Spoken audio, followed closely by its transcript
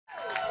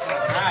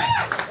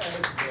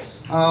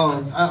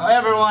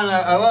Everyone,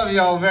 I love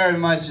you all very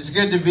much. It's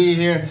good to be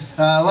here.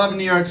 I love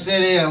New York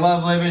City. I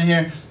love living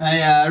here.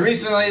 I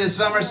recently this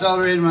summer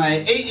celebrated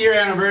my 8-year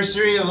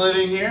anniversary of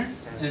living here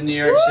in New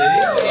York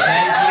City.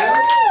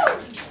 Thank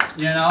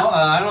you. You know,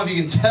 I don't know if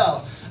you can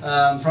tell,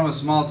 I'm from a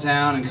small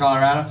town in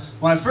Colorado.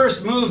 When I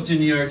first moved to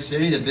New York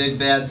City, the big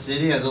bad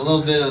city, I was a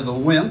little bit of a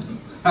wimp.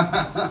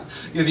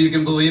 If you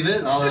can believe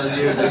it, all those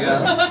years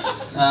ago.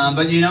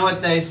 But you know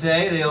what they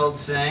say, the old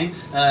saying,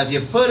 if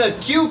you put a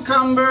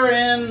cucumber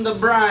in the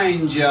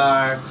brine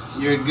jar,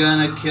 you're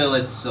gonna kill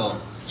its soul.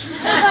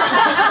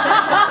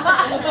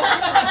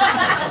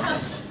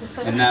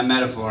 In that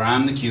metaphor,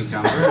 I'm the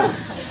cucumber.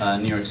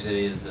 New York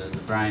City is the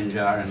brine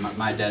jar, and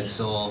my dead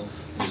soul,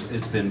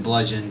 it's been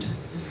bludgeoned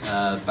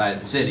by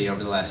the city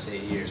over the last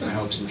 8 years, my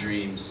hopes and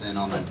dreams and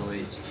all my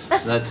beliefs.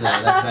 So that's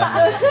that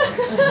metaphor.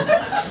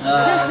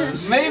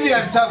 Maybe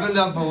I've toughened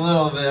up a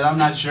little bit, I'm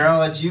not sure. I'll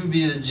let you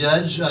be the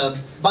judge.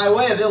 By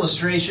way of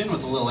illustration,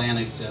 with a little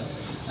anecdote,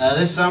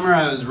 this summer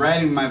I was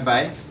riding my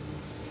bike,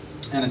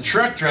 and a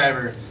truck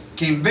driver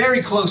came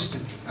very close to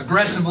me,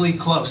 aggressively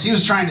close. He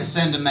was trying to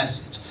send a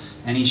message,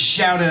 and he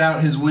shouted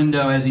out his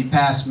window as he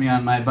passed me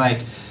on my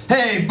bike,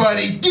 "Hey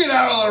buddy, get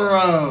out of the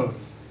road!"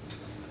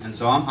 And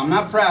so I'm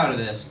not proud of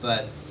this,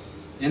 but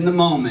in the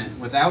moment,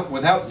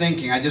 without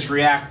thinking, I just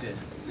reacted,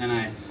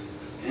 and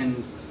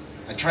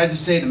I tried to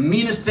say the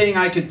meanest thing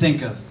I could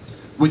think of,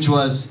 which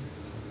was,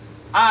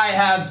 "I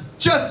have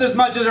just as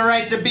much of a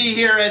right to be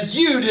here as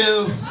you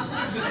do,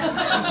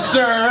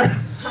 sir."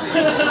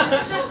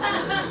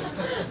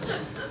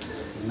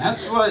 And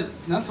that's what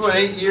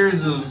 8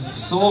 years of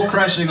soul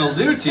crushing will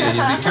do to you.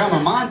 You become a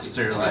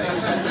monster like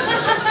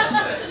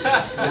that.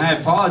 And I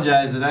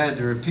apologize that I had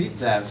to repeat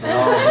that for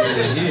all of you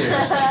to hear.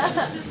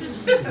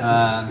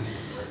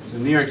 So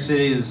New York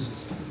City has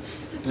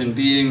been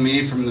beating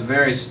me from the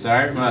very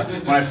start. When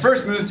I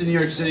first moved to New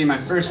York City, my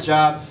first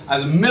job, I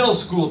was a middle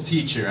school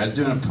teacher. I was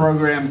doing a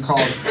program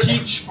called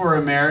Teach for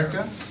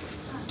America.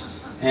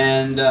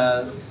 And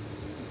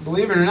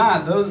believe it or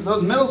not,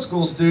 those middle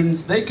school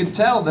students, they could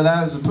tell that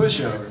I was a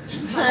pushover.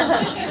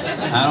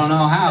 I don't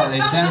know how, they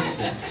sensed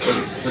it.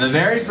 But the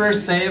very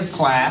first day of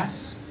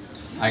class,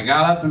 I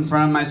got up in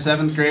front of my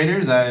 7th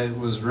graders. I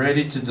was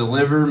ready to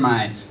deliver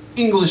my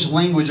English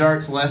language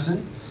arts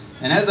lesson.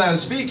 And as I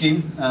was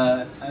speaking,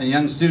 a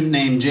young student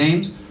named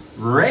James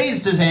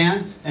raised his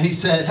hand and he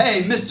said,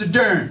 "Hey, Mr.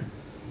 Dern,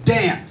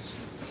 dance."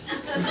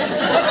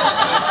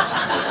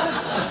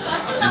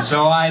 And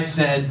so I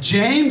said,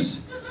 "James,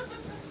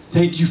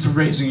 thank you for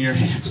raising your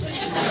hand."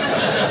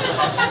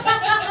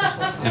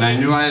 And I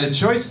knew I had a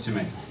choice to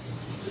make.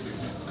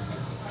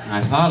 And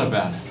I thought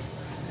about it.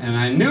 And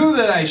I knew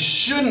that I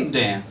shouldn't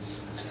dance.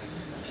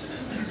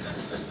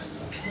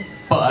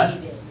 But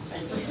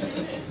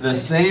the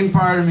same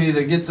part of me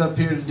that gets up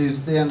here to do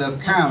stand-up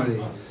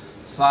comedy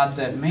thought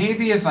that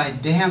maybe if I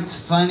dance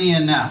funny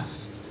enough,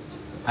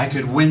 I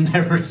could win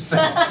their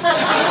respect.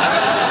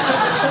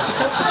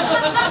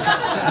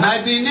 And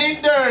I'd be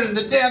Nate Dern,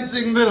 the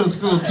dancing middle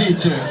school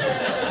teacher,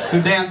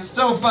 who danced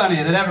so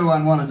funny that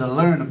everyone wanted to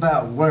learn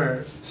about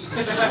words.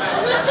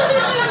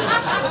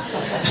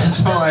 And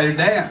so I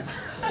danced.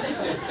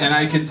 And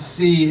I could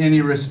see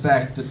any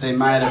respect that they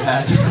might have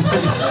had for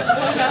me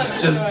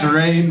just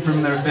drain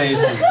from their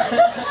faces.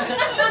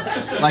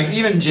 Like,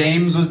 even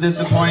James was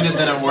disappointed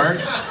that it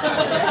worked.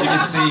 You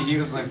could see he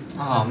was like,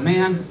 "Oh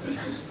man,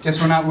 guess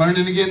we're not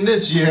learning again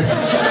this year."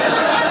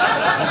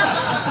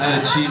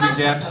 That achievement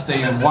gap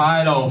staying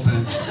wide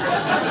open.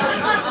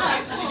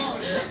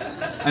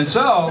 And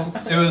so,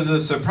 it was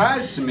a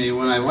surprise to me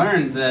when I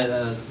learned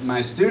that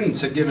my students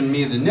had given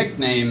me the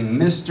nickname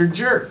Mr.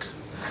 Jerk.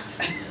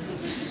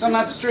 So I'm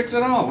not strict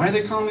at all. Why are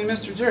they calling me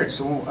Mr. Jerk?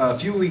 So a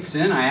few weeks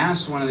in, I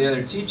asked one of the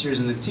other teachers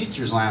in the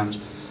teacher's lounge,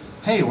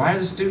 "Hey, why are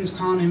the students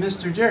calling me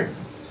Mr. Jerk?"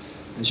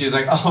 And she was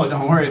like, "Oh,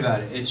 don't worry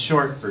about it. It's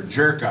short for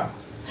jerk off."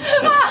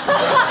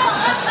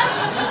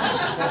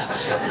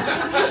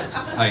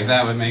 Like,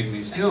 that would make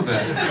me feel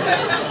better.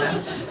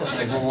 She's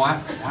like, "Well,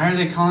 why are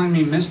they calling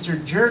me Mr.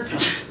 Jerk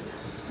off?"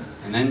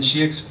 And then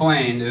she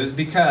explained it was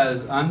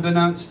because,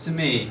 unbeknownst to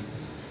me,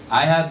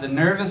 I had the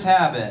nervous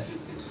habit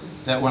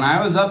that when I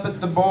was up at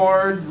the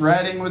board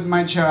writing with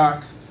my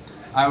chalk,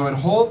 I would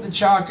hold the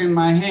chalk in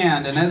my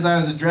hand, and as I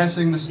was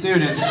addressing the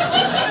students,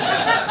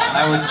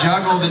 I would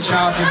juggle the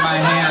chalk in my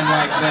hand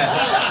like this.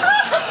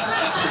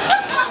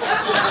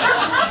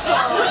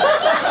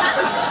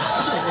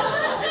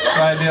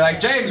 So I'd be like,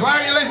 "James,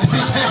 why are you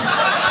listening, James?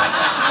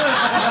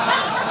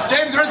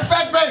 James,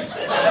 respect me!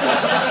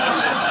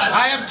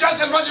 I have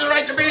just as much of the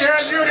right to be here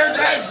as you do,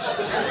 James!"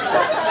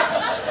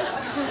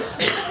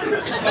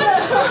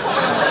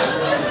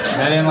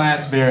 I didn't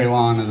last very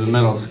long as a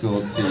middle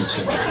school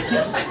teacher.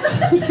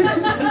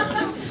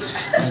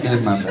 I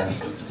did my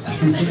best.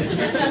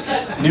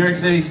 New York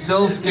City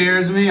still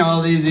scares me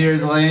all these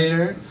years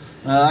later.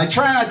 I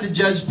try not to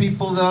judge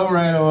people though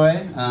right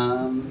away.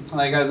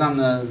 Like, I was on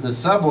the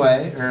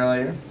subway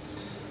earlier,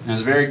 and it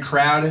was very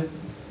crowded,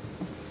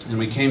 and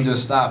we came to a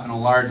stop, and a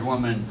large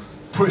woman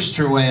pushed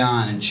her way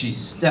on, and she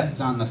stepped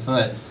on the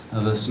foot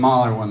of a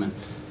smaller woman.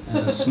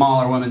 And the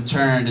smaller woman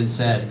turned and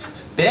said,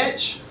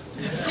 "Bitch!"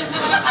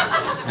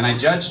 And I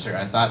judged her.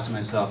 I thought to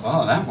myself,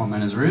 oh, that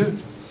woman is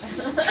rude.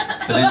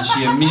 But then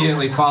she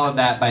immediately followed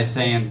that by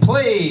saying,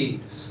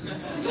 "Please!"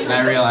 And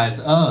I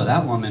realized, oh,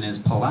 that woman is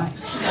polite.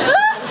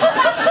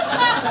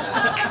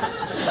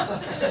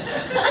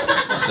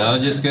 So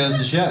it just goes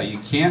to show, you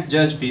can't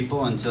judge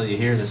people until you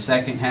hear the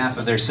second half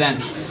of their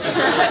sentence.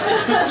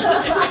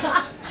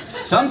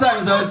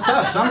 Sometimes, though, it's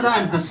tough.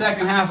 Sometimes the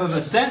second half of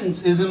a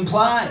sentence is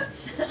implied.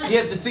 You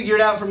have to figure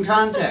it out from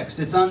context.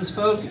 It's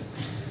unspoken.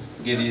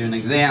 I'll give you an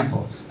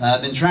example.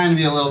 I've been trying to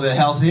be a little bit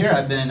healthier.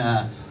 I've been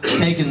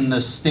taking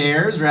the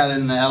stairs rather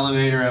than the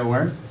elevator at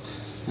work.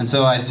 And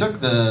so I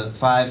took the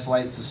 5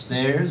 flights of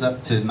stairs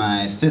up to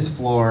my 5th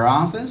floor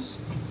office,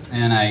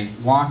 and I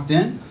walked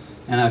in,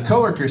 and a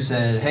coworker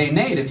said, "Hey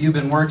Nate, have you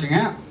been working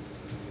out?"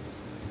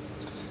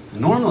 And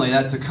normally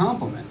that's a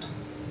compliment.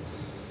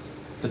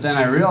 But then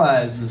I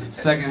realized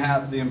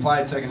the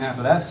implied second half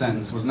of that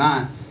sentence was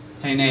not,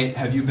 "Hey Nate,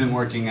 have you been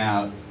working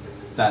out, ...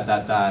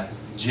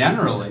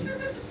 generally."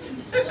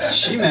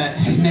 She meant,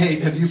 "Hey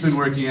Nate, have you been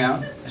working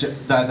out, ...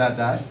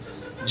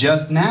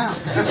 just now?"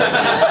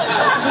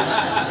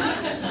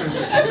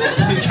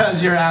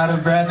 Because you're out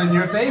of breath and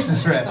your face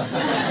is red.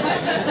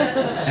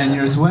 And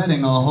you're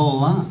sweating a whole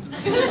lot.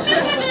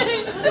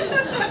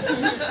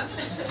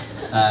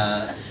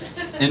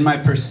 In my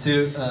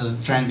pursuit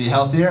of trying to be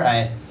healthier,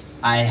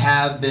 I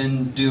have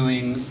been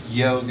doing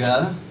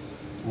yoga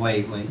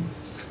lately.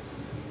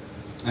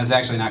 That's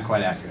actually not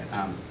quite accurate.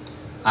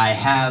 I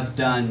have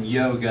done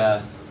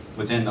yoga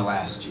within the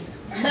last year.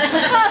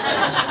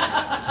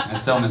 I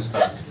still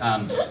misspoke.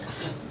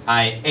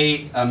 I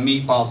ate a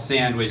meatball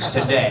sandwich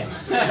today.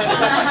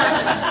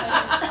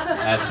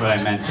 That's what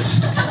I meant to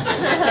say.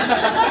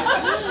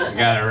 I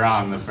got it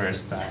wrong the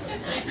first time.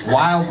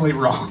 Wildly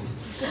wrong.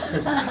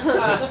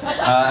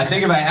 I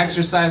think if I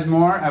exercised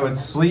more, I would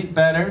sleep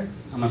better.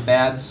 I'm a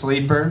bad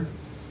sleeper.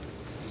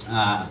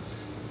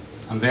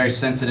 I'm very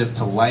sensitive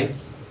to light,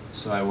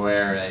 so I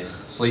wear a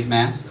sleep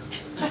mask.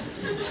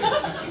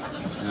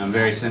 And I'm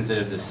very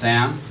sensitive to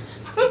sound,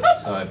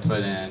 so I put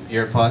in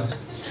earplugs.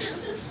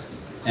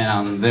 And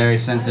I'm very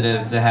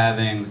sensitive to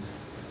having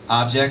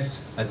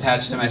objects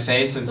attached to my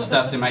face and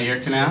stuffed in my ear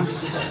canals,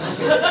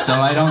 so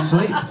I don't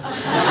sleep.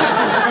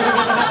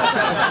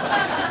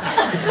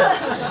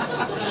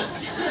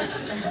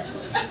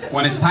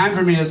 When it's time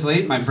for me to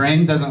sleep, my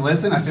brain doesn't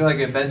listen. I feel like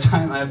at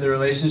bedtime I have the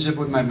relationship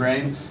with my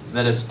brain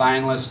that a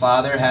spineless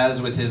father has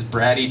with his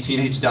bratty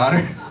teenage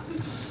daughter.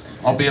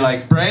 I'll be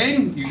like,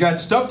 "Brain, you got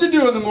stuff to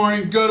do in the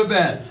morning, go to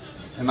bed."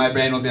 And my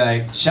brain will be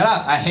like, "Shut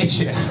up, I hate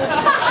you.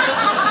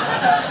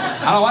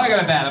 I don't want to go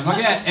to bed, I'm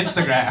looking at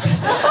Instagram."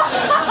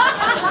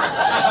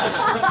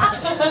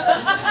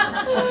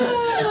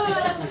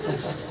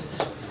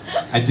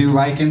 I do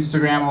like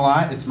Instagram a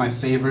lot. It's my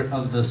favorite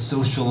of the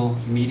social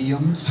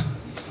mediums.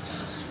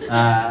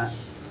 I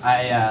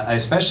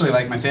especially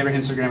like, my favorite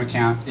Instagram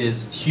account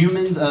is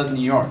Humans of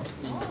New York.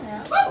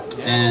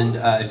 And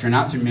if you're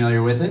not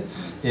familiar with it,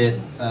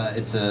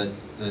 it's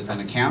an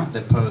account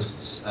that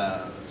posts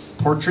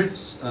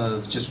portraits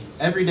of just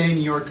everyday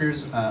New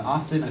Yorkers,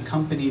 often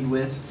accompanied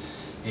with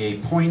a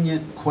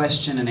poignant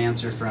question and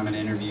answer from an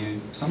interview,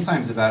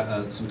 sometimes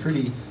about some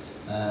pretty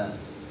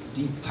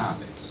deep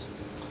topics.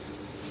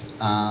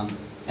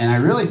 And I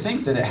really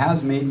think that it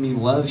has made me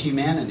love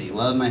humanity,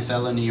 love my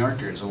fellow New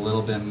Yorkers a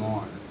little bit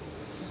more.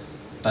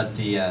 But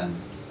the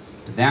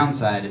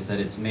downside is that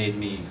it's made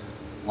me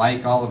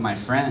like all of my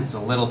friends a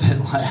little bit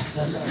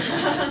less.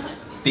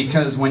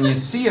 Because when you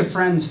see a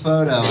friend's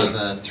photo of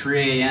a 3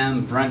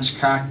 a.m. brunch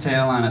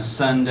cocktail on a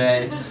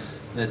Sunday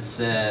that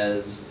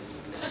says,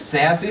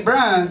 "Sassy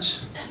brunch,"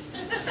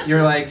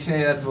 you're like,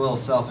 hey, that's a little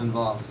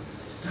self-involved.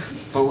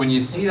 But when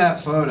you see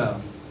that photo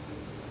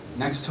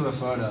next to a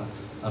photo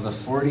of a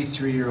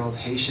 43-year-old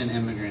Haitian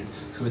immigrant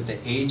who at the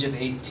age of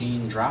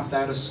 18 dropped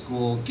out of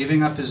school,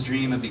 giving up his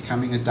dream of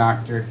becoming a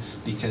doctor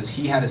because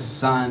he had a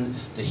son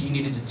that he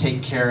needed to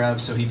take care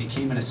of, so he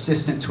became an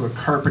assistant to a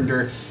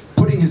carpenter,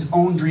 putting his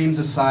own dreams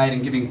aside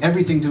and giving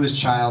everything to his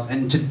child.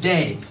 And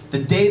today, the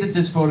day that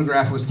this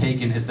photograph was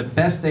taken, is the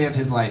best day of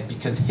his life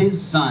because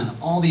his son,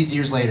 all these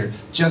years later,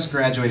 just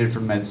graduated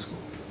from med school.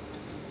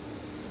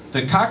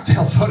 The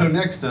cocktail photo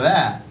next to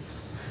that,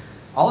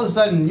 all of a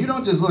sudden, you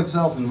don't just look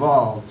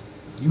self-involved,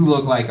 you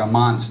look like a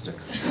monster.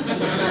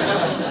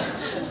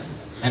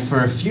 And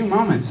for a few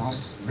moments, I'll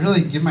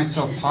really give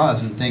myself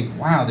pause and think,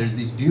 wow, there's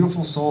these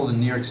beautiful souls in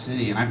New York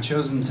City, and I've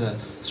chosen to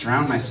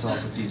surround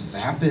myself with these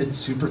vapid,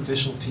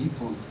 superficial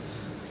people.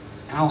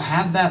 And I'll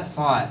have that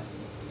thought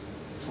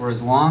for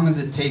as long as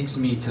it takes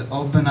me to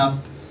open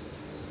up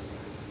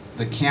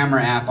the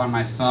camera app on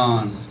my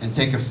phone and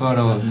take a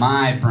photo of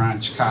my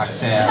brunch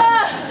cocktail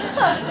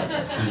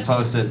and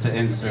post it to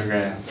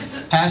Instagram.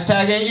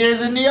 Hashtag 8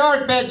 years in New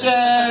York,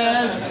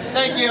 bitches!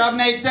 Thank you, I'm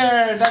Nate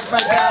Dern. That's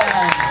my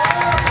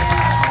guy.